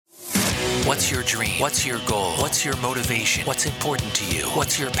What's your dream? What's your goal? What's your motivation? What's important to you?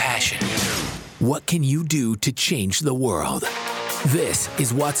 What's your passion? What can you do to change the world? This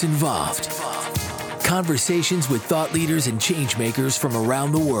is What's Involved. Conversations with thought leaders and change makers from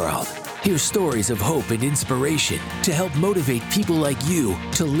around the world. Hear stories of hope and inspiration to help motivate people like you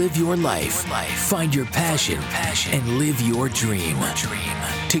to live your life, find your passion, and live your dream.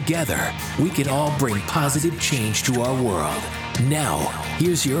 Together, we can all bring positive change to our world. Now,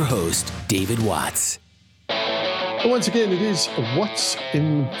 here's your host, David Watts. Once again, it is What's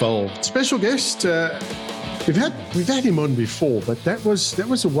Involved. Special guest. We've had him on before, but that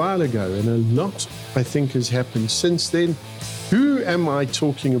was a while ago, and a lot, I think, has happened since then. Who am I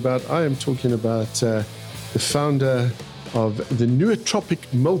talking about? I am talking about the founder of the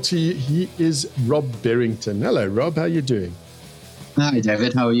Nootropic Multi. He is Rob Berrington. Hello, Rob. How are you doing? Hi,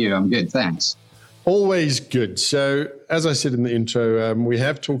 David. How are you? I'm good, thanks. Always good. So, as I said in the intro, we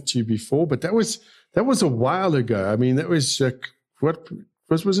have talked to you before, but that was a while ago. I mean, that was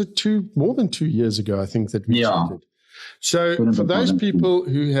was it more than 2 years ago, I think, that we chatted. So for those people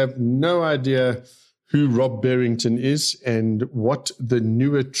who have no idea who Rob Berrington is and what the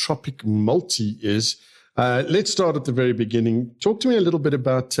Nootropic Multi is, let's start at the very beginning. Talk to me a little bit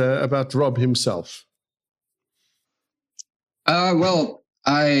about Rob himself. Well,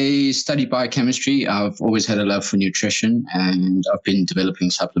 I studied biochemistry. I've always had a love for nutrition, and I've been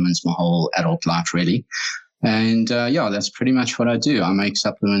developing supplements my whole adult life, really. And that's pretty much what I do. I make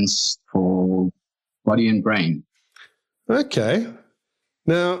supplements for body and brain. Okay.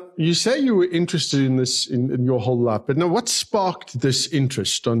 Now, you say you were interested in this in your whole life, but now what sparked this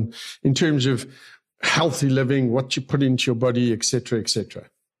interest in terms of healthy living, what you put into your body, et cetera, et cetera?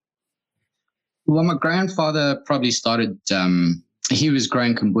 Well, my grandfather probably started, he was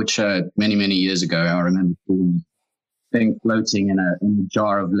growing kombucha many, many years ago. I remember being floating in a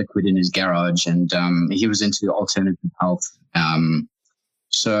jar of liquid in his garage, and he was into alternative health.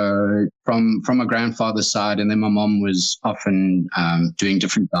 So from my grandfather's side, and then my mom was often doing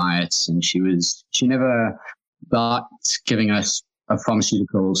different diets, and she never got giving us a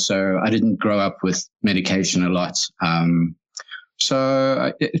pharmaceutical. So I didn't grow up with medication a lot.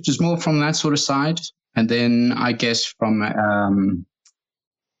 So it was more from that sort of side, and then I guess from the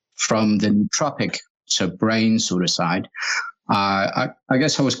nootropic, so brain sort of side. I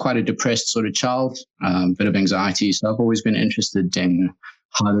guess I was quite a depressed sort of child, bit of anxiety. So I've always been interested in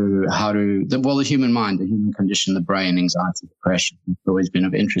the human mind, the human condition, the brain, anxiety, depression. It's always been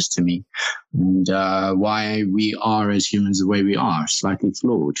of interest to me, and why we are as humans the way we are, slightly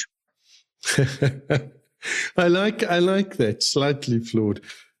flawed. I like that, slightly flawed.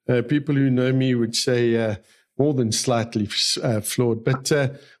 People who know me would say more than slightly flawed. But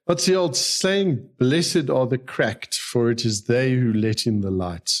what's the old saying? Blessed are the cracked, for it is they who let in the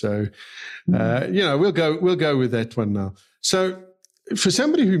light. So, we'll go with that one now. So, for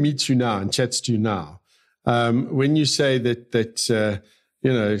somebody who meets you now and chats to you now, when you say that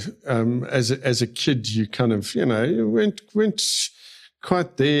as a kid you kind of you went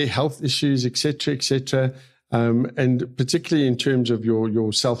quite there, health issues, etc., and particularly in terms of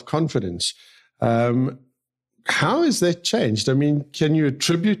your self-confidence. How has that changed? I mean, can you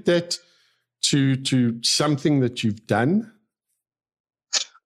attribute that to something that you've done?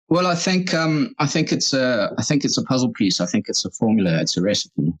 Well, I think it's a puzzle piece. I think it's a formula. It's a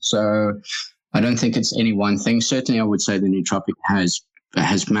recipe. So I don't think it's any one thing. Certainly, I would say the nootropic has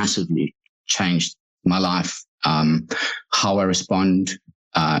massively changed my life, how I respond,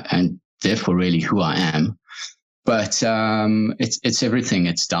 and therefore really who I am. But it's everything.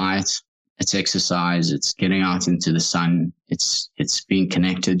 It's diet. It's exercise, it's getting out into the sun, it's being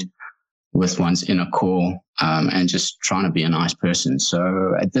connected with one's inner core, and just trying to be a nice person.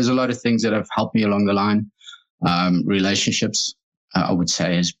 So there's a lot of things that have helped me along the line. Relationships, I would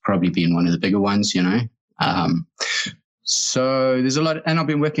say, has probably been one of the bigger ones, So there's a lot, and I've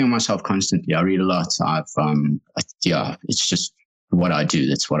been working on myself constantly. I read a lot. It's just what I do.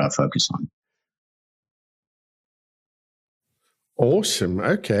 That's what I focus on. Awesome.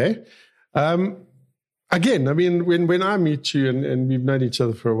 Okay. Again, I mean, when I meet you and we've known each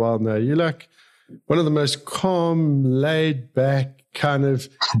other for a while now, you're like one of the most calm, laid back kind of,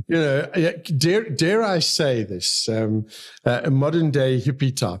 dare I say this, a modern day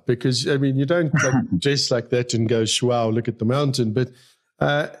hippie type, because I mean, you don't dress like that and go, wow, look at the mountain, but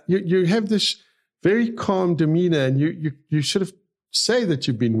you have this very calm demeanor, and you sort of say that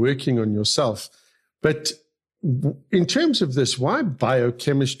you've been working on yourself. But in terms of this, why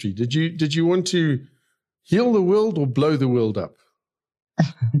biochemistry? Did you want to heal the world or blow the world up?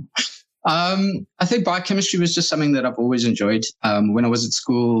 I think biochemistry was just something that I've always enjoyed. When I was at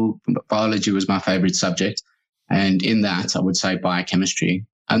school, biology was my favorite subject. And in that, I would say biochemistry.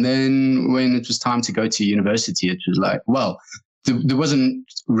 And then when it was time to go to university, it was like, well, there wasn't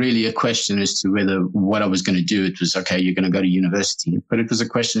really a question as to what I was going to do. It was, okay, you're going to go to university. But it was a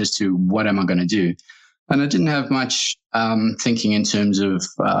question as to what am I going to do? And I didn't have much thinking in terms of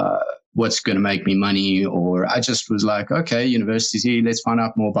what's going to make me money, or I just was like, okay, university, let's find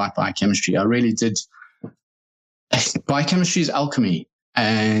out more about biochemistry. I really did. Biochemistry is alchemy.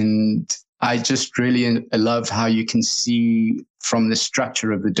 And I just really love how you can see from the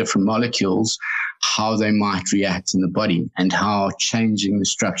structure of the different molecules how they might react in the body, and how changing the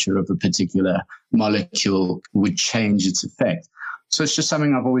structure of a particular molecule would change its effect. So it's just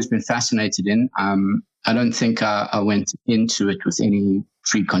something I've always been fascinated in. I don't think I went into it with any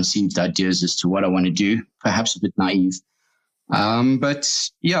preconceived ideas as to what I want to do, perhaps a bit naive.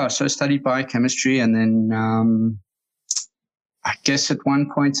 But yeah, so I studied biochemistry, and then I guess at one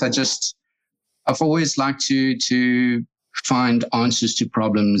point I've always liked to find answers to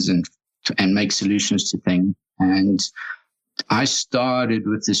problems and make solutions to things. And I started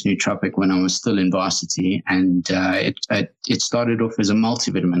with this nootropic when I was still in varsity, and it started off as a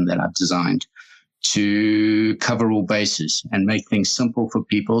multivitamin that I've designed to cover all bases and make things simple for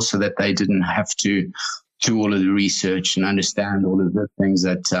people so that they didn't have to do all of the research and understand all of the things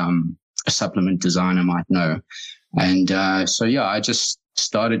that a supplement designer might know. And so, yeah, I just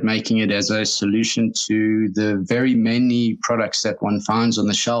started making it as a solution to the very many products that one finds on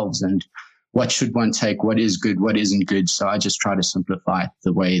the shelves, and what should one take, what is good, what isn't good. So I just try to simplify it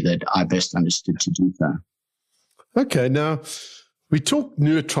the way that I best understood to do so. Okay, now we talk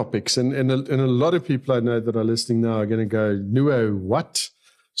nootropics, and a lot of people I know that are listening now are going to go, nuo what?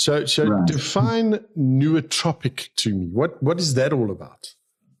 So right. Define nootropic to me. What is that all about?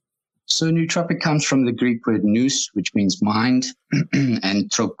 So nootropic comes from the Greek word nous, which means mind, and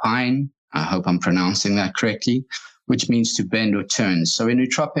tropine, I hope I'm pronouncing that correctly, which means to bend or turn. So a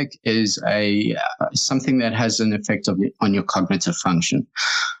nootropic is something that has an effect on your cognitive function.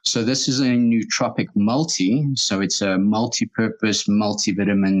 So this is a Nootropic Multi. So it's a multi-purpose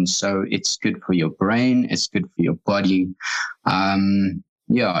multivitamin. So it's good for your brain. It's good for your body.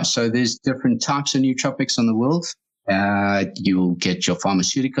 So there's different types of nootropics in the world. You'll get your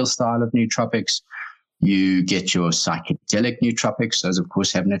pharmaceutical style of nootropics. You get your psychedelic nootropics. Those, of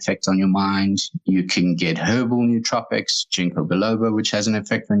course, have an effect on your mind. You can get herbal nootropics, ginkgo biloba, which has an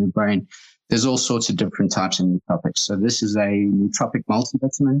effect on your brain. There's all sorts of different types of nootropics. So this is a nootropic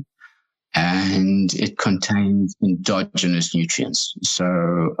multivitamin, and it contains endogenous nutrients.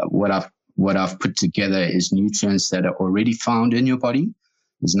 So what I've put together is nutrients that are already found in your body.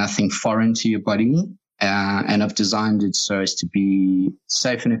 There's nothing foreign to your body. And I've designed it so as to be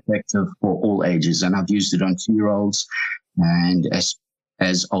safe and effective for all ages. And I've used it on 2-year-olds, and as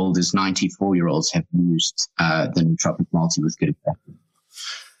old as 94-year-olds have used the Nootropic Multi with good effect.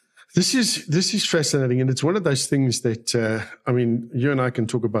 This is fascinating, and it's one of those things that you and I can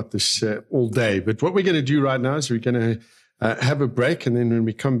talk about this all day. But what we're going to do right now is we're going to have a break, and then when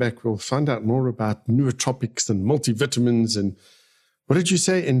we come back, we'll find out more about nootropics and multivitamins and. What did you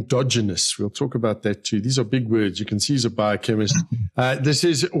say? Endogenous. We'll talk about that too. These are big words. You can see he's a biochemist. This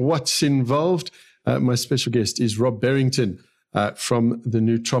is What's Involved. My special guest is Rob Berrington from the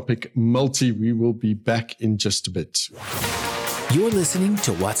Nootropic Multi. We will be back in just a bit. You're listening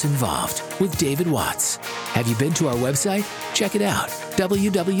to What's Involved with David Watts. Have you been to our website? Check it out,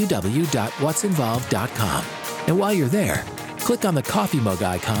 www.what'sinvolved.com. And while you're there, click on the coffee mug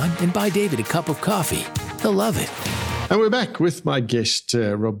icon and buy David a cup of coffee. He'll love it. And we're back with my guest,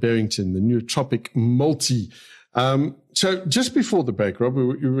 Rob Berrington, the Nootropic Multi. So just before the break, Rob,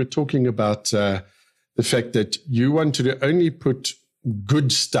 we were talking about the fact that you wanted to only put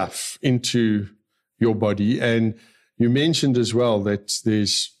good stuff into your body. And you mentioned as well that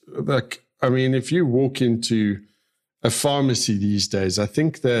there's, if you walk into a pharmacy these days, I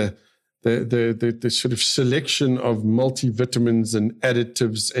think the sort of selection of multivitamins and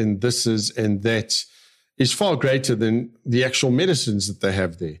additives and thises and that is far greater than the actual medicines that they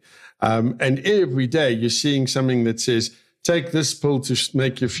have there. And every day you're seeing something that says, take this pill to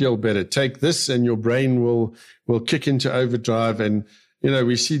make you feel better. Take this and your brain will kick into overdrive. And,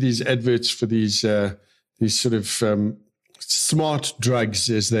 we see these adverts for these sort of smart drugs,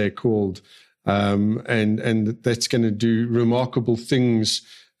 as they're called. And that's going to do remarkable things.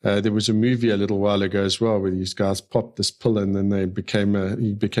 There was a movie a little while ago as well where these guys popped this pill and then he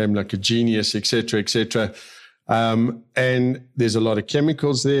became like a genius, et cetera, et cetera. And there's a lot of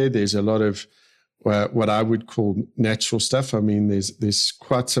chemicals there. There's a lot of what I would call natural stuff. I mean, there's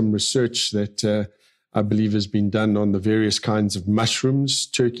quite some research that I believe has been done on the various kinds of mushrooms,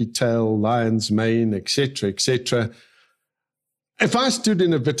 turkey tail, lion's mane, etc., etc. If I stood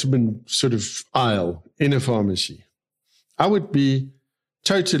in a vitamin sort of aisle in a pharmacy, I would be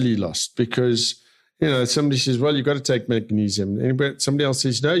totally lost because, somebody says, well, you've got to take magnesium. Somebody else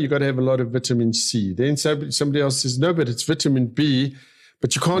says, no, you've got to have a lot of vitamin C. Then somebody else says, no, but it's vitamin B,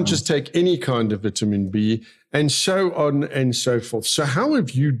 but you can't just take any kind of vitamin B, and so on and so forth. So how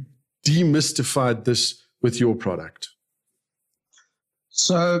have you demystified this with your product?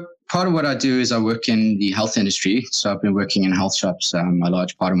 So part of what I do is I work in the health industry. So I've been working in health shops a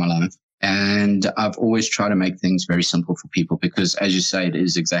large part of my life. And I've always tried to make things very simple for people because, as you say, it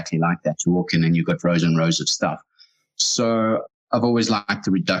is exactly like that. You walk in and you've got rows and rows of stuff. So I've always liked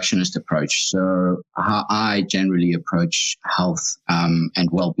the reductionist approach. So how I generally approach health and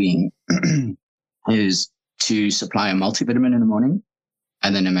well-being is to supply a multivitamin in the morning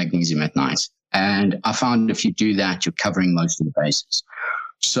and then a magnesium at night. And I found if you do that, you're covering most of the bases.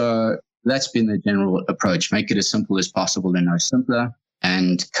 So that's been the general approach. Make it as simple as possible and no simpler,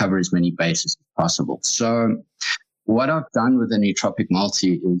 and cover as many bases as possible. So what I've done with the Nootropic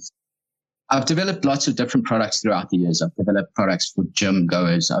Multi is I've developed lots of different products throughout the years. I've developed products for gym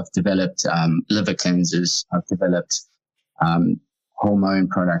goers. I've developed liver cleansers. I've developed hormone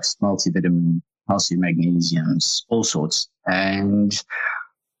products, multivitamin, calcium, magnesiums, all sorts. And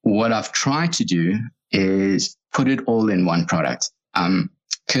what I've tried to do is put it all in one product.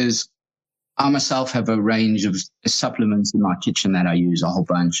 Because I myself have a range of supplements in my kitchen that I use a whole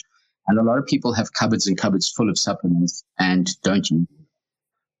bunch. And a lot of people have cupboards and cupboards full of supplements and don't use them.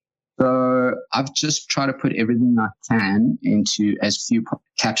 So I've just tried to put everything I can into as few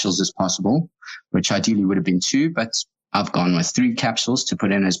capsules as possible, which ideally would have been 2, but I've gone with 3 capsules to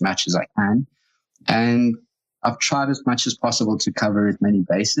put in as much as I can. And I've tried as much as possible to cover as many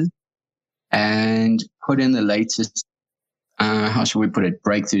bases and put in the latest how should we put it,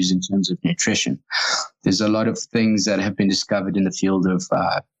 breakthroughs in terms of nutrition. There's a lot of things that have been discovered in the field of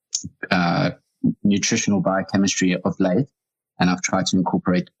nutritional biochemistry of late, and I've tried to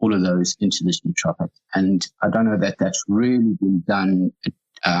incorporate all of those into this nootropic. And I don't know that that's really been done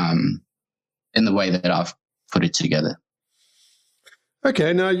in the way that I've put it together.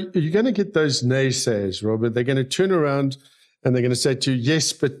 Okay, now you're going to get those naysayers, Robert. They're going to turn around and they're going to say to you,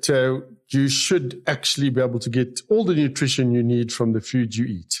 yes, but you should actually be able to get all the nutrition you need from the food you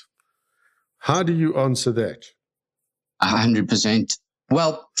eat. How do you answer that? 100%.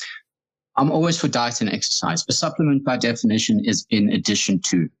 Well, I'm always for diet and exercise. A supplement, by definition, is in addition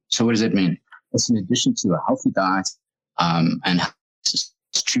to. So what does that mean? It's in addition to a healthy diet, and it's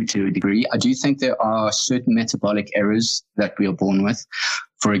true to a degree. I do think there are certain metabolic errors that we are born with.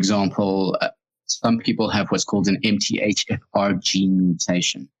 For example, some people have what's called an MTHFR gene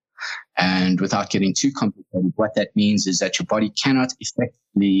mutation. And without getting too complicated, what that means is that your body cannot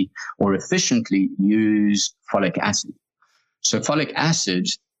effectively or efficiently use folic acid. So folic acid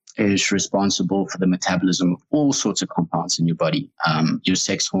is responsible for the metabolism of all sorts of compounds in your body. Your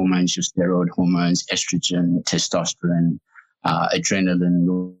sex hormones, your steroid hormones, estrogen, testosterone,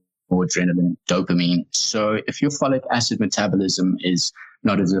 adrenaline, noradrenaline, dopamine. So if your folic acid metabolism is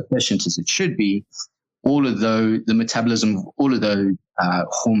not as efficient as it should be, all of the metabolism of all of those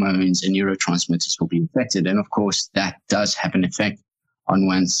hormones and neurotransmitters will be affected. And of course, that does have an effect on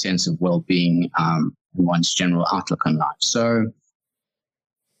one's sense of well-being and one's general outlook on life. So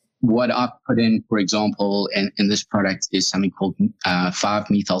what I've put in, for example, in this product is something called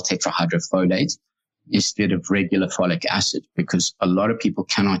 5-methyl tetrahydrofolate instead of regular folic acid, because a lot of people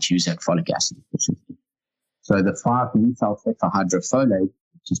cannot use that folic acid efficiently. So the 5-methyl tetrahydrofolate,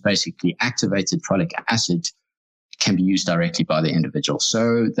 which is basically activated folic acid, can be used directly by the individual.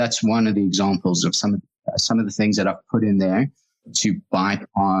 So that's one of the examples of some of the things that I've put in there to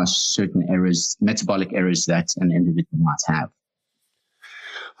bypass certain errors, metabolic errors that an individual might have.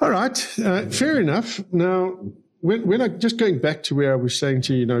 All right, fair enough. Now, when I just going back to where I was saying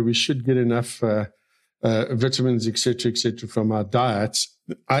to you, we should get enough vitamins, et cetera, from our diets.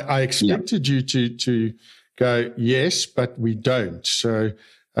 I expected you to go, yes, but we don't. So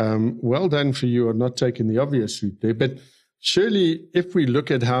well done for you on not taking the obvious route there. But surely if we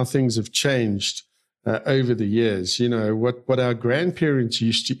look at how things have changed over the years, what our grandparents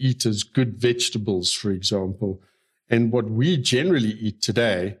used to eat as good vegetables, for example, and what we generally eat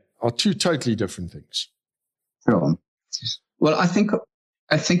today are two totally different things. Sure. Well, I think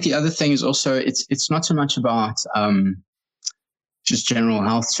the other thing is also it's not so much about just general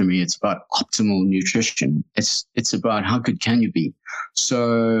health to me. It's about optimal nutrition. It's about how good can you be.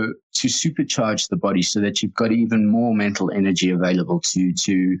 So to supercharge the body so that you've got even more mental energy available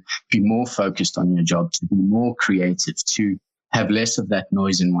to be more focused on your job, to be more creative, to have less of that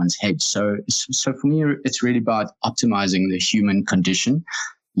noise in one's head. So for me, it's really about optimizing the human condition.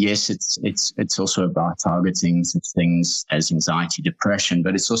 Yes, it's also about targeting such things as anxiety, depression,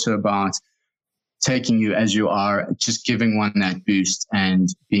 but it's also about taking you as you are, just giving one that boost and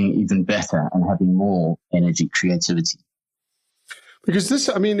being even better and having more energy, creativity. Because this,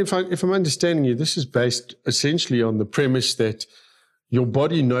 I mean, if I'm understanding you, this is based essentially on the premise that your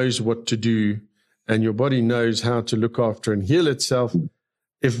body knows what to do and your body knows how to look after and heal itself.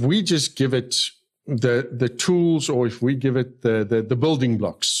 If we just give it the tools, or if we give it the building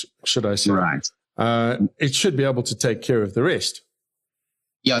blocks, should I say, right, it should be able to take care of the rest.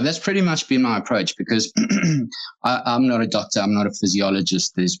 Yeah, that's pretty much been my approach, because I'm not a doctor. I'm not a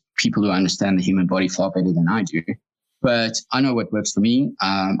physiologist. There's people who understand the human body far better than I do. But I know what works for me.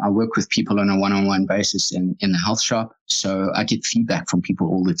 I work with people on a one-on-one basis in the health shop. So I get feedback from people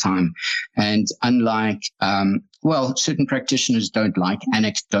all the time. And unlike, certain practitioners don't like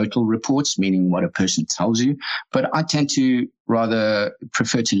anecdotal reports, meaning what a person tells you. But I tend to rather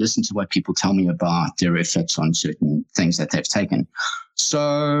prefer to listen to what people tell me about their effects on certain things that they've taken.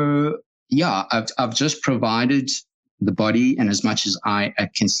 So, yeah, I've just provided the body, and as much as I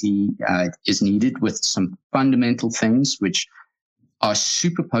can see is needed, with some fundamental things which are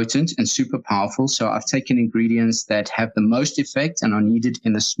super potent and super powerful. So I've taken ingredients that have the most effect and are needed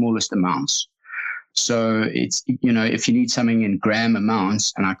in the smallest amounts. So it's, if you need something in gram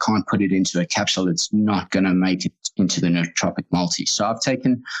amounts and I can't put it into a capsule, it's not going to make it into the Nootropic Multi. So I've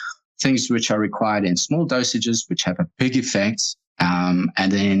taken things which are required in small dosages, which have a big effect.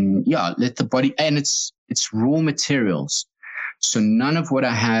 And then, let the body, and it's raw materials. So none of what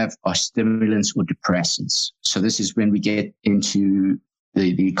I have are stimulants or depressants. So this is when we get into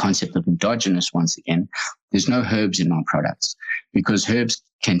the concept of endogenous once again. There's no herbs in my products, because herbs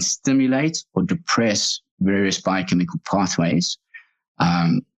can stimulate or depress various biochemical pathways.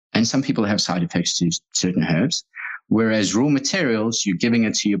 And some people have side effects to certain herbs. Whereas raw materials, you're giving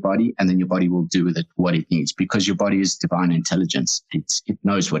it to your body, and then your body will do with it what it needs, because your body is divine intelligence. It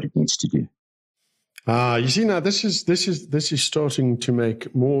knows what it needs to do. You see, now this is starting to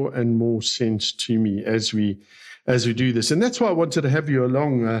make more and more sense to me as we do this, and that's why I wanted to have you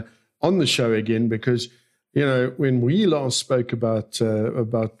along on the show again, because when we last spoke about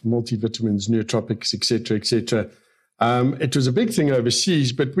multivitamins, nootropics, etc., it was a big thing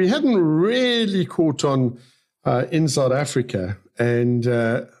overseas, but we hadn't really caught on in South Africa, and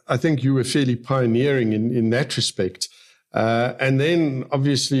I think you were fairly pioneering in that respect. And then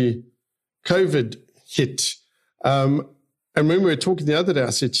obviously COVID hit. And when we were talking the other day,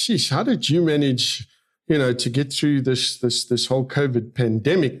 I said, "Sheesh, how did you manage, to get through this whole COVID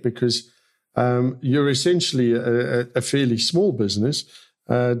pandemic? Because you're essentially a fairly small business.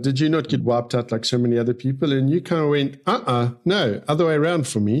 Did you not get wiped out like so many other people?" And you kind of went, no, other way around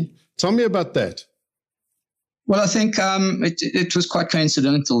for me. Tell me about that. Well, I think it was quite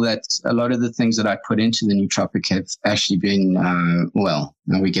coincidental that a lot of the things that I put into the nootropic have actually been, now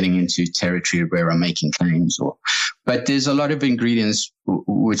we're getting into territory where I'm making claims, but there's a lot of ingredients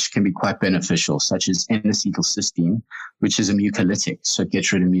which can be quite beneficial, such as N-acetylcysteine, which is a mucolytic, so it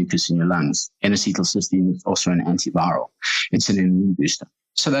gets rid of mucus in your lungs. N-acetylcysteine is also an antiviral. It's an immune booster.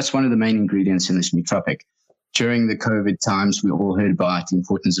 So that's one of the main ingredients in this nootropic. During the COVID times, we all heard about the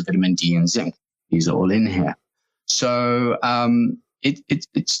importance of vitamin D and zinc. These are all in here. So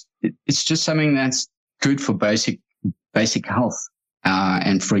it's just something that's good for basic health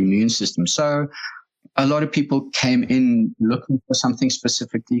and for immune system. So a lot of people came in looking for something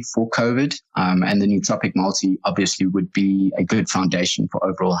specifically for COVID, and the Nootropic Multi obviously would be a good foundation for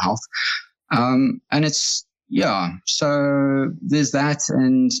overall health. And it's, so there's that.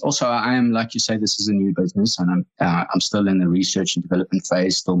 And also I am, like you say, this is a new business, and I'm still in the research and development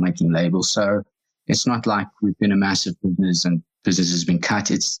phase, still making labels. So it's not like we've been a massive business and business has been cut.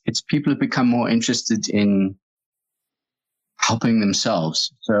 It's people have become more interested in helping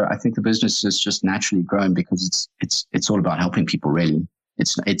themselves. So I think the business has just naturally grown because it's all about helping people, really.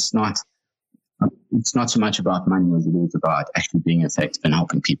 It's not so much about money as it is about actually being effective and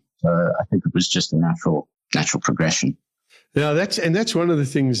helping people. So I think it was just a natural progression. Yeah, that's one of the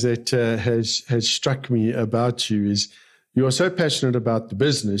things that has struck me about you is you are so passionate about the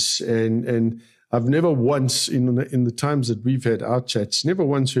business, and I've never once in the times that we've had our chats, never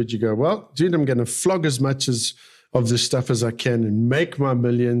once heard you go, "Well, dude, I'm going to flog as much of this stuff as I can and make my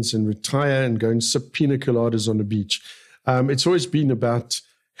millions and retire and go and sip pina coladas on the beach." It's always been about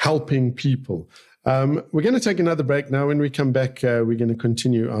helping people. We're going to take another break now. When we come back, we're going to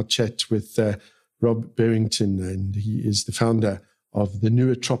continue our chat with Rob Berrington, and he is the founder of the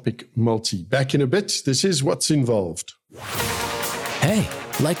Nootropic Multi. Back in a bit. This is What's Involved. Hey,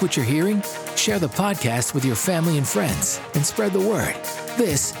 like what you're hearing? Share the podcast with your family and friends and spread the word.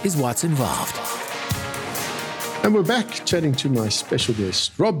 This is What's Involved. And we're back chatting to my special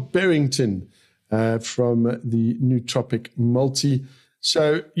guest, Rob Berrington, from the Nootropic Multi.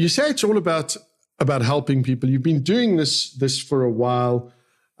 So you say it's all about helping people. You've been doing this for a while.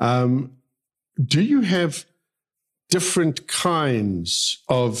 Do you have different kinds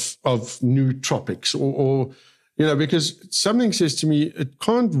of nootropics, or because something says to me it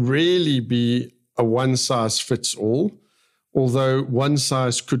can't really be a one size fits all, although one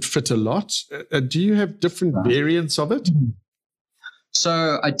size could fit a lot. Do you have different variants of it?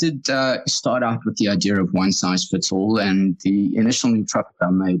 So I did start out with the idea of one size fits all, and the initial nootropic I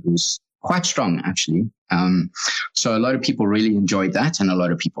made was quite strong, actually. So a lot of people really enjoyed that, and a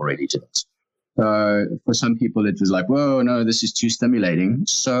lot of people really didn't. So for some people, it was like, whoa, no, this is too stimulating.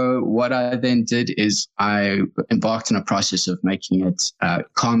 So what I then did is I embarked on a process of making it,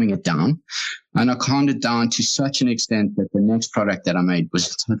 calming it down. And I calmed it down to such an extent that the next product that I made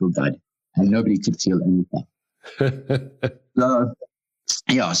was a total dud, and nobody could feel anything.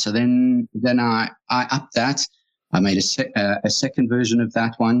 So then I upped that. I made a second version of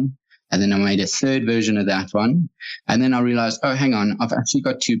that one. And then I made a third version of that one. And then I realized, oh, hang on, I've actually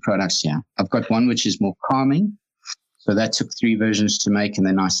got two products here. I've got one which is more calming. So that took 3 versions to make. And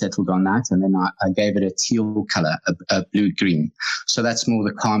then I settled on that. And then I gave it a teal color, a blue-green. So that's more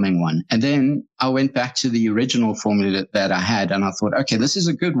the calming one. And then I went back to the original formula that I had. And I thought, okay, this is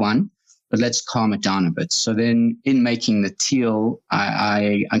a good one, but let's calm it down a bit. So then in making the teal,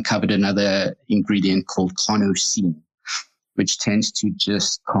 I uncovered another ingredient called carnosine, which tends to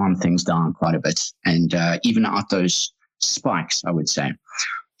just calm things down quite a bit and even out those spikes, I would say.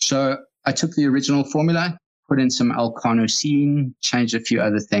 So I took the original formula, put in some L-carnosine, changed a few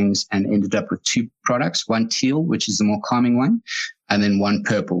other things, and ended up with 2 products, one teal, which is the more calming one, and then one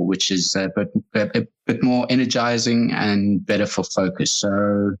purple, which is a bit more energizing and better for focus.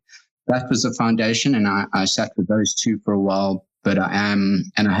 So that was the foundation, and I sat with those 2 for a while, but I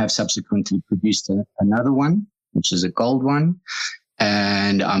have subsequently produced another one, which is a gold one,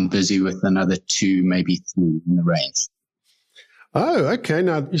 and I'm busy with another 2, maybe 3 in the range. Oh, okay.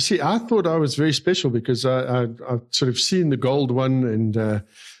 Now, you see, I thought I was very special because I've sort of seen the gold one, and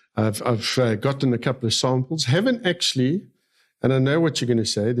I've gotten a couple of samples. Haven't actually, and I know what you're going to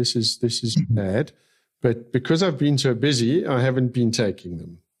say, this is bad, but because I've been so busy, I haven't been taking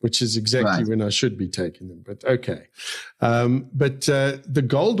them, which is exactly when I should be taking them. But okay. But the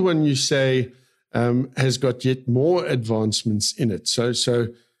gold one, you say, has got yet more advancements in it. So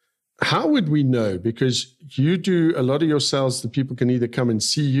how would we know? Because you do a lot of your sales, the people can either come and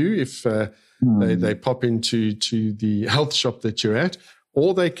see you if they pop into the health shop that you're at,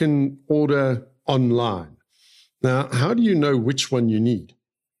 or they can order online. Now, how do you know which one you need?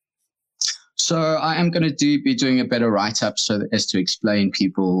 So I am going to be doing a better write-up as to explain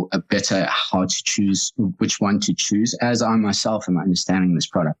people a better how to choose, which one to choose, as I myself am understanding this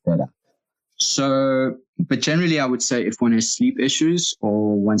product better. So, but generally I would say if one has sleep issues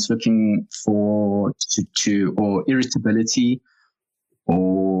or one's looking for or irritability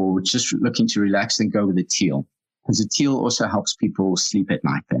or just looking to relax, then go with the teal, because the teal also helps people sleep at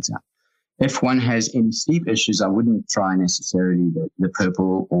night better. If one has any sleep issues, I wouldn't try necessarily the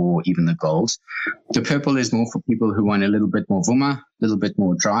purple or even the gold. The purple is more for people who want a little bit more vuma, a little bit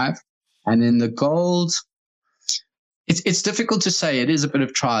more drive. And then the gold, it's difficult to say. It is a bit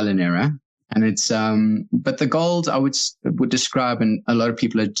of trial and error. And it's, but the gold I would describe, and a lot of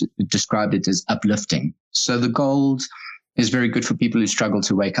people have described it as uplifting. So the gold is very good for people who struggle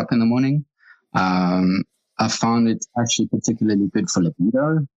to wake up in the morning. I found it actually particularly good for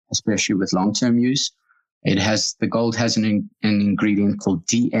libido, especially with long-term use. The gold has an ingredient called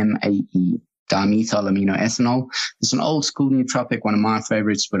DMAE, dimethyl amino ethanol. It's an old school nootropic, one of my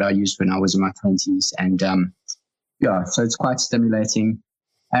favorites, but I used when I was in my 20s. And so it's quite stimulating.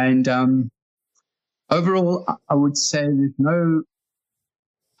 And overall, I would say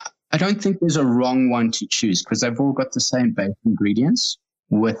I don't think there's a wrong one to choose, because they've all got the same base ingredients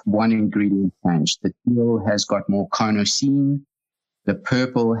with one ingredient changed. The teal has got more carnosine. The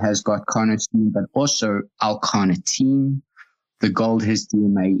purple has got carnosine, but also L-carnitine. The gold has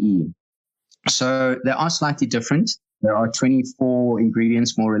DMAE. So they are slightly different. There are 24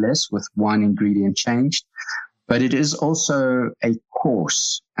 ingredients, more or less, with one ingredient changed. But it is also a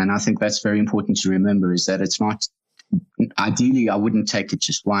course. And I think that's very important to remember, is that it's not ideally, I wouldn't take it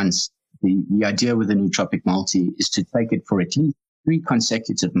just once. The idea with the Nootropic Multi is to take it for at least 3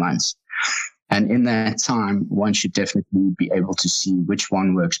 consecutive months. And in that time, one should definitely be able to see which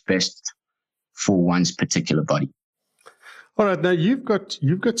one works best for one's particular body. All right. Now, you've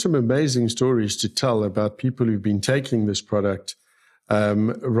got some amazing stories to tell about people who've been taking this product,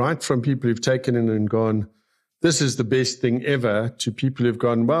 right from people who've taken it and gone, this is the best thing ever, to people who've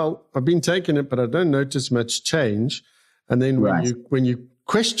gone, well, I've been taking it, but I don't notice much change. And then when you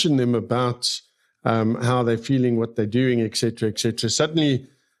question them about how they're feeling, what they're doing, et cetera, suddenly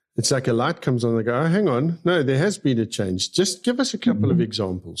it's like a light comes on. They go, oh, hang on. No, there has been a change. Just give us a couple of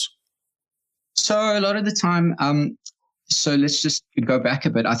examples. So a lot of the time, so let's just go back a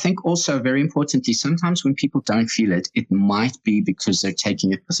bit. I think also very importantly, sometimes when people don't feel it, it might be because they're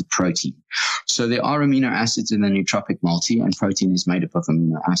taking it with a protein. So there are amino acids in the Nootropic Multi, and protein is made up of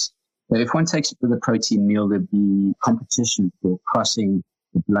amino acids. So if one takes it with a protein meal, there'd be competition for crossing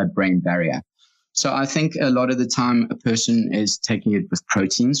the blood-brain barrier. So I think a lot of the time a person is taking it with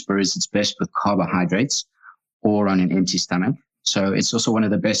proteins, whereas it's best with carbohydrates or on an empty stomach. So it's also one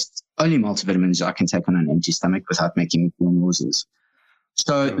of the best, only multivitamins I can take on an empty stomach without making me feel nauseous.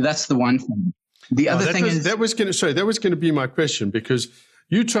 So that's the one thing. The other thing is... That was going to be my question, because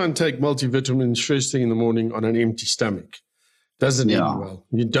you try and take multivitamins first thing in the morning on an empty stomach. Doesn't end well.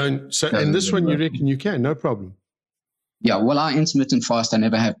 You don't... So, and this one you reckon you can, no problem. Yeah, well, I intermittent fast. I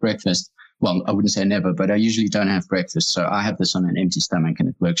never have breakfast. Well, I wouldn't say never, but I usually don't have breakfast. So I have this on an empty stomach and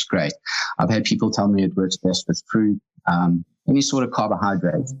it works great. I've had people tell me it works best with fruit, any sort of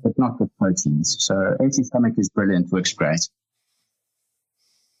carbohydrates, but not with proteins. So empty stomach is brilliant, works great.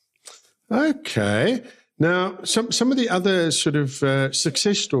 Okay. Now, some of the other sort of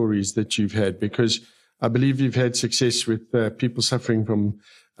success stories that you've had, because I believe you've had success with people suffering from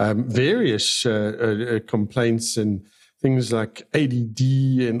various complaints and things like ADD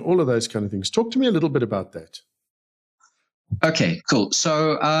and all of those kind of things. Talk to me a little bit about that. Okay, cool.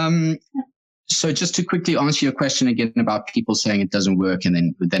 So just to quickly answer your question again about people saying it doesn't work,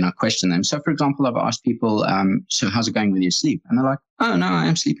 and then I question them. So for example, I've asked people, so how's it going with your sleep? And they're like, oh no, I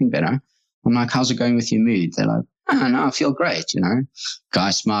am sleeping better. I'm like, how's it going with your mood? They're like, oh no, I feel great,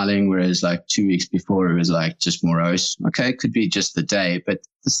 Guy smiling, whereas like 2 weeks before it was like just morose. Okay, it could be just the day, but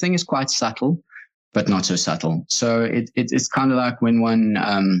this thing is quite subtle, but not so subtle. So it's kind of like when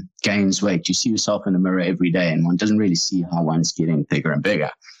one gains weight, you see yourself in the mirror every day and one doesn't really see how one's getting bigger and bigger.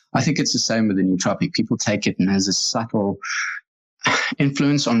 I think it's the same with the nootropic. People take it and has a subtle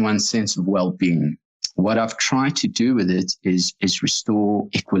influence on one's sense of well-being. What I've tried to do with it is restore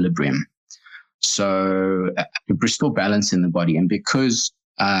equilibrium. So restore balance in the body. And because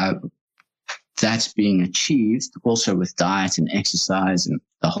that's being achieved also with diet and exercise and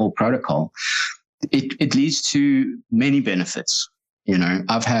the whole protocol, it leads to many benefits.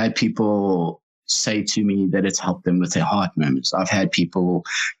 I've had people say to me that it's helped them with their heart murmurs. I've had people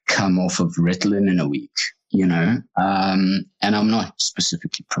come off of Ritalin in a week, and I'm not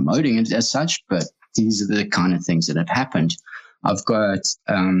specifically promoting it as such, but these are the kind of things that have happened. I've got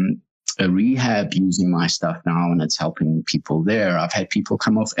a rehab using my stuff now, and it's helping people there. I've had people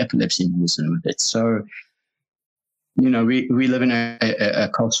come off epilepsy medicine with it. So, we live in a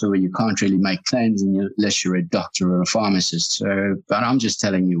culture where you can't really make claims unless you're a doctor or a pharmacist. So, but I'm just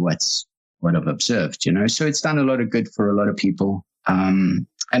telling you what I've observed, So it's done a lot of good for a lot of people. And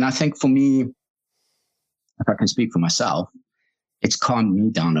I think for me, if I can speak for myself, it's calmed me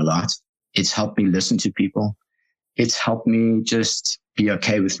down a lot. It's helped me listen to people. It's helped me just be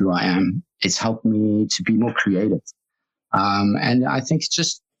okay with who I am. It's helped me to be more creative. And I think it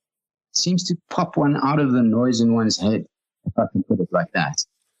just seems to pop one out of the noise in one's head, if I can put it like that.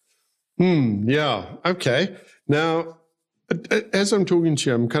 Yeah. Okay. Now, as I'm talking to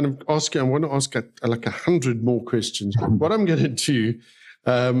you, I'm kind of asking, I want to ask like 100 more questions. But what I'm going to do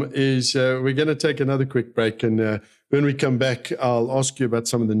is we're going to take another quick break. And when we come back, I'll ask you about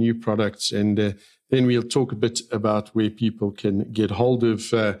some of the new products. And then we'll talk a bit about where people can get hold of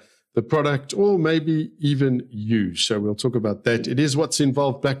the product, or maybe even you. So we'll talk about that. It is What's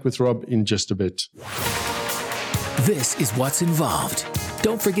Involved. Back with Rob in just a bit. This is What's Involved.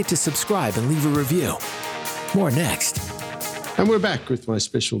 Don't forget to subscribe and leave a review. More next. And we're back with my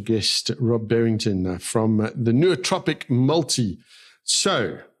special guest, Rob Berrington from the Nootropic Multi.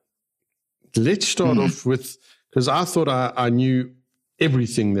 So let's start off with, because I thought I knew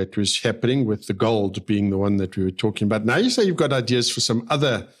everything that was happening, with the gold being the one that we were talking about. Now you say you've got ideas for some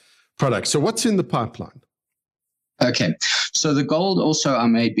other products. So what's in the pipeline? Okay. So the gold also I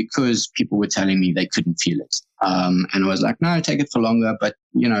made because people were telling me they couldn't feel it. And I was like, no, take it for longer. But,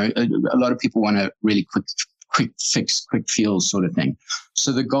 a lot of people want a really quick fix, quick feel sort of thing.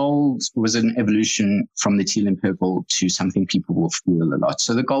 So the gold was an evolution from the teal and purple to something people will feel a lot.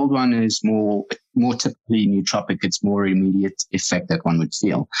 So the gold one is more typically nootropic. It's more immediate effect that one would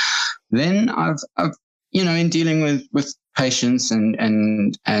feel. Then I've in dealing with patients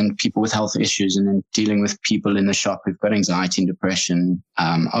and people with health issues, and then dealing with people in the shop who've got anxiety and depression.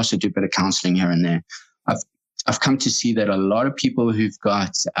 I also do a bit of counseling here and there. I've come to see that a lot of people who've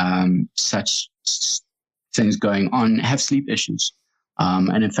got such things going on have sleep issues.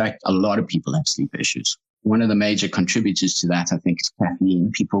 And in fact, a lot of people have sleep issues. One of the major contributors to that, I think, is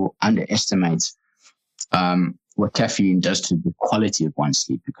caffeine. People underestimate what caffeine does to the quality of one's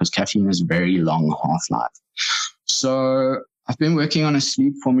sleep, because caffeine has a very long half-life. So I've been working on a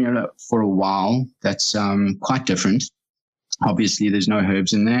sleep formula for a while that's quite different. Obviously, there's no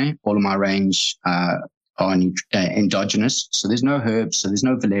herbs in there. All of my range are endogenous. So there's no herbs, so there's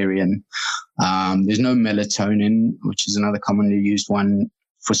no valerian. There's no melatonin, which is another commonly used one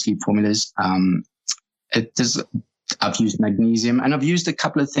for sleep formulas. I've used magnesium, and I've used a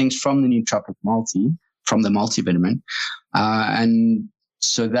couple of things from the Nootropic Multi, from the multivitamin. And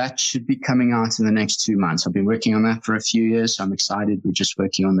so that should be coming out in the next 2 months. I've been working on that for a few years, so I'm excited. We're just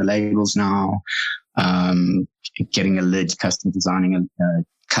working on the labels now, getting a lid, custom designing a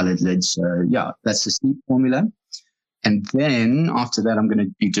colored lid. So yeah, that's the sleep formula. And then after that, I'm going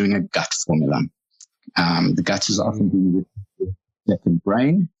to be doing a gut formula. The gut is often been with the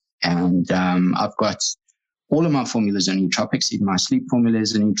brain. And I've got all of my formulas are nootropics. Even my sleep formula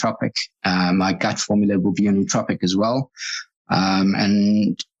is a nootropic. My gut formula will be a nootropic as well.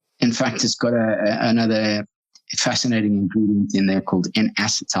 And in fact, it's got another fascinating ingredient in there called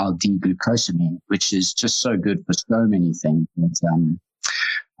N-acetyl D-glucosamine, which is just so good for so many things. But,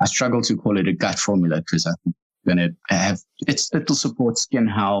 I struggle to call it a gut formula because I think it's going to have it'll support skin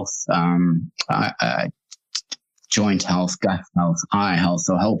health, joint health, gut health, eye health,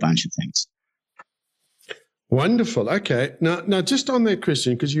 a whole bunch of things. Wonderful. Okay. Now, just on that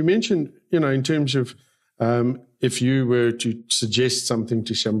question, because you mentioned, in terms of if you were to suggest something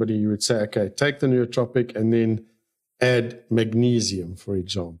to somebody, you would say, okay, take the nootropic and then add magnesium, for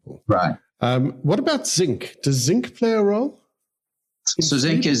example. Right. What about zinc? Does zinc play a role? So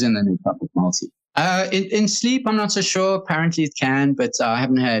zinc is in the Nootropic Multi. In sleep, I'm not so sure. Apparently it can, but I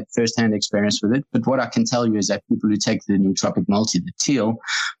haven't had first-hand experience with it. But what I can tell you is that people who take the Nootropic Multi, the teal,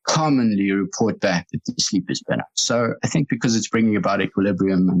 commonly report back that the sleep is better. So I think because it's bringing about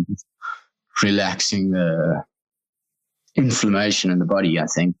equilibrium and relaxing the inflammation in the body, I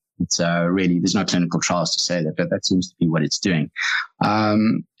think it's really, there's no clinical trials to say that, but that seems to be what it's doing.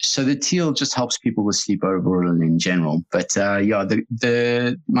 So the teal just helps people with sleep overall and in general. But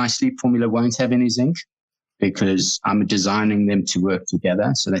my sleep formula won't have any zinc because I'm designing them to work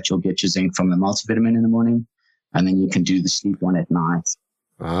together so that you'll get your zinc from the multivitamin in the morning, and then you can do the sleep one at night.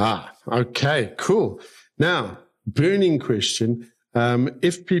 Okay, cool. Now, burning question.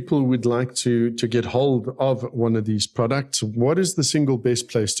 If people would like to get hold of one of these products, what is the single best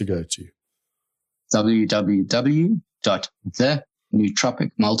place to go to?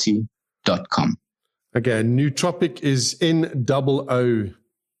 www.thenootroPicMulti.com. Okay, Nootropic is NOOTROPIC.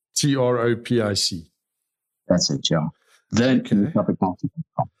 That's it, yeah.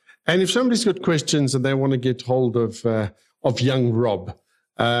 TheNootroPicMulti.com. And if somebody's got questions and they want to get hold of young Rob,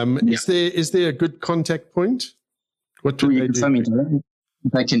 is there a good contact point? What do you can phone me direct.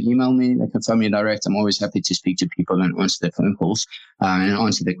 They can email me. They can phone me direct. I'm always happy to speak to people and answer their phone calls and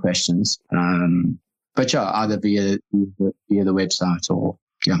answer their questions. But yeah, either via the website or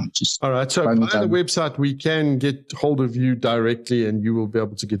just. All right. So via the website, we can get hold of you directly, and you will be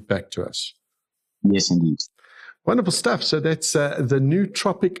able to get back to us. Yes, indeed. Wonderful stuff. So that's the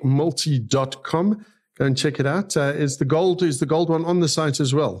NooTropicMulti.com. Go and check it out. Is the gold one on the site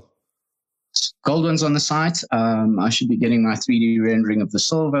as well? Gold one's on the site. I should be getting my 3D rendering of the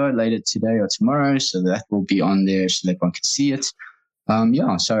silver later today or tomorrow, so that will be on there so that one can see it.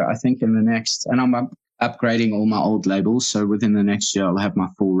 So I think in the next, and I'm upgrading all my old labels, so within the next year I'll have my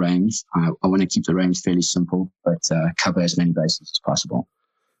full range. I want to keep the range fairly simple, but cover as many bases as possible.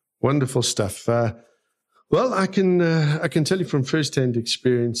 Wonderful stuff. Well, I can tell you from first-hand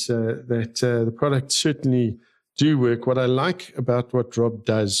experience that the products certainly do work. What I like about what Rob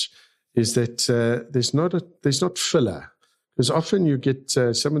does is that there's not filler, because often you get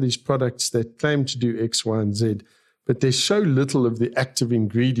some of these products that claim to do X, Y, and Z, but there's so little of the active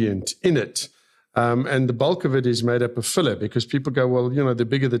ingredient in it, and the bulk of it is made up of filler, because people go, well, the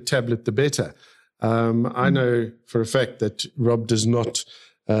bigger the tablet, the better. I know for a fact that Rob does not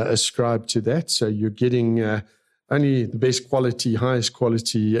ascribe to that, so you're getting only the best quality, highest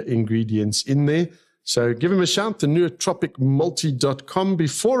quality ingredients in there. So give him a shout, the nootropicmulti.com.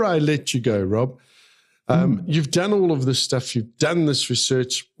 Before I let you go, Rob, you've done all of this stuff. You've done this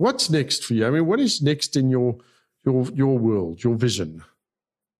research. What's next for you? I mean, what is next in your world, your vision?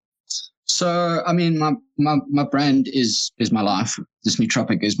 So, I mean, my brand is my life. This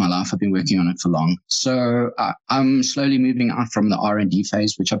Nootropic is my life. I've been working on it for long. So I'm slowly moving out from the R&D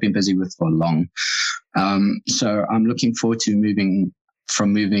phase, which I've been busy with for long. So I'm looking forward to moving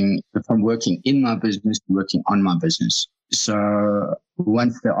from working in my business to working on my business. So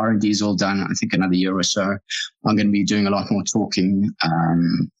once the R&D is all done, I think another year or so, I'm going to be doing a lot more talking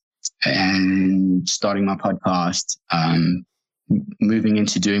and starting my podcast, moving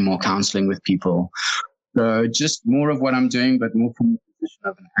into doing more counseling with people. So just more of what I'm doing, but more from the position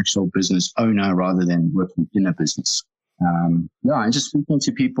of an actual business owner rather than working in a business. And just speaking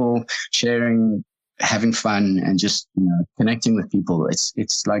to people, sharing, having fun, and just connecting with people.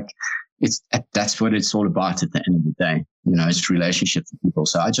 That's what it's all about at the end of the day. It's relationships with people.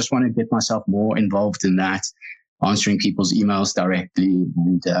 So I just want to get myself more involved in that, answering people's emails directly,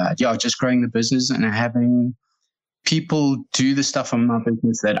 and just growing the business and having people do the stuff on my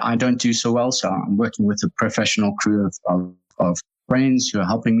business that I don't do so well. So I'm working with a professional crew of friends who are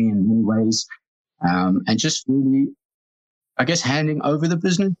helping me in many ways, and just really, I guess, handing over the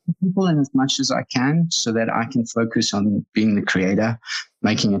business to people in as much as I can so that I can focus on being the creator,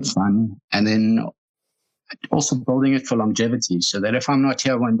 making it fun, and then also building it for longevity so that if I'm not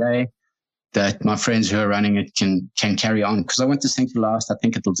here one day, that my friends who are running it can carry on. Because I want this thing to last. I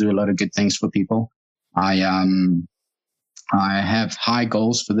think it'll do a lot of good things for people. I have high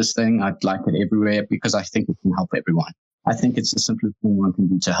goals for this thing. I'd like it everywhere because I think it can help everyone. I think it's the simplest thing one can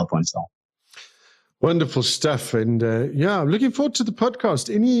do to help oneself. Wonderful stuff. And I'm looking forward to the podcast.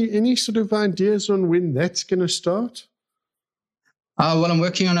 Any sort of ideas on when that's going to start? Well, I'm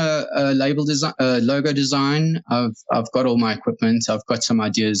working on a label design, logo design. I've got all my equipment. I've got some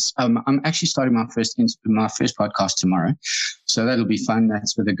ideas. I'm actually starting my first podcast tomorrow, so that'll be fun.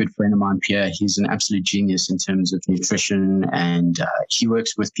 That's with a good friend of mine, Pierre. He's an absolute genius in terms of nutrition, and he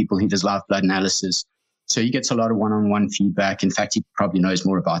works with people. He does live blood analysis, so he gets a lot of one-on-one feedback. In fact, he probably knows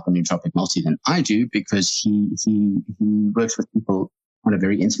more about the Nootropic Multi than I do because he works with people on a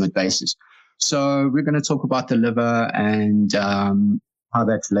very intimate basis. So we're going to talk about the liver and how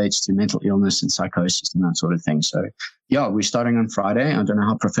that relates to mental illness and psychosis and that sort of thing. So, we're starting on Friday. I don't know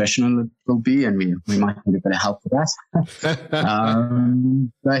how professional it will be, and we might need a bit of help with that.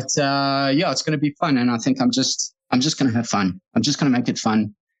 But it's going to be fun, and I think I'm just going to have fun. I'm just going to make it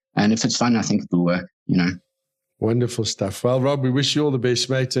fun, and if it's fun, I think it'll work. Wonderful stuff. Well, Rob, we wish you all the best,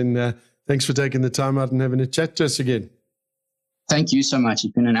 mate, and thanks for taking the time out and having a chat to us again. Thank you so much.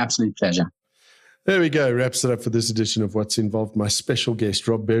 It's been an absolute pleasure. There we go. Wraps it up for this edition of What's Involved. My special guest,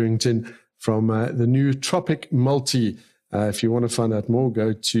 Rob Berrington from the Nootropic Multi. If you want to find out more,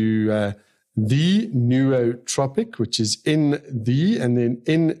 go to the Nootropic, which is and then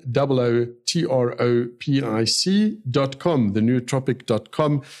NOOTROPIC.com,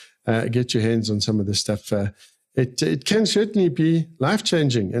 thenootropic.com. Get your hands on some of the stuff. It can certainly be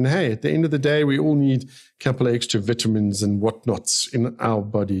life-changing. And hey, at the end of the day, we all need a couple of extra vitamins and whatnots in our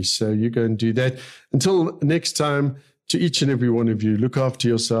bodies. So you go and do that. Until next time, to each and every one of you, look after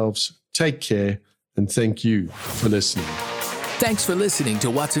yourselves, take care, and thank you for listening. Thanks for listening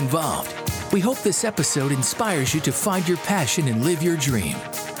to What's Involved. We hope this episode inspires you to find your passion and live your dream.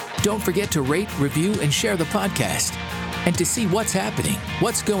 Don't forget to rate, review, and share the podcast. And to see what's happening,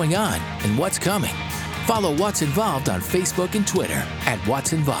 what's going on, and what's coming, follow What's Involved on Facebook and Twitter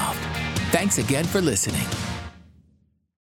 @What's Involved. Thanks again for listening.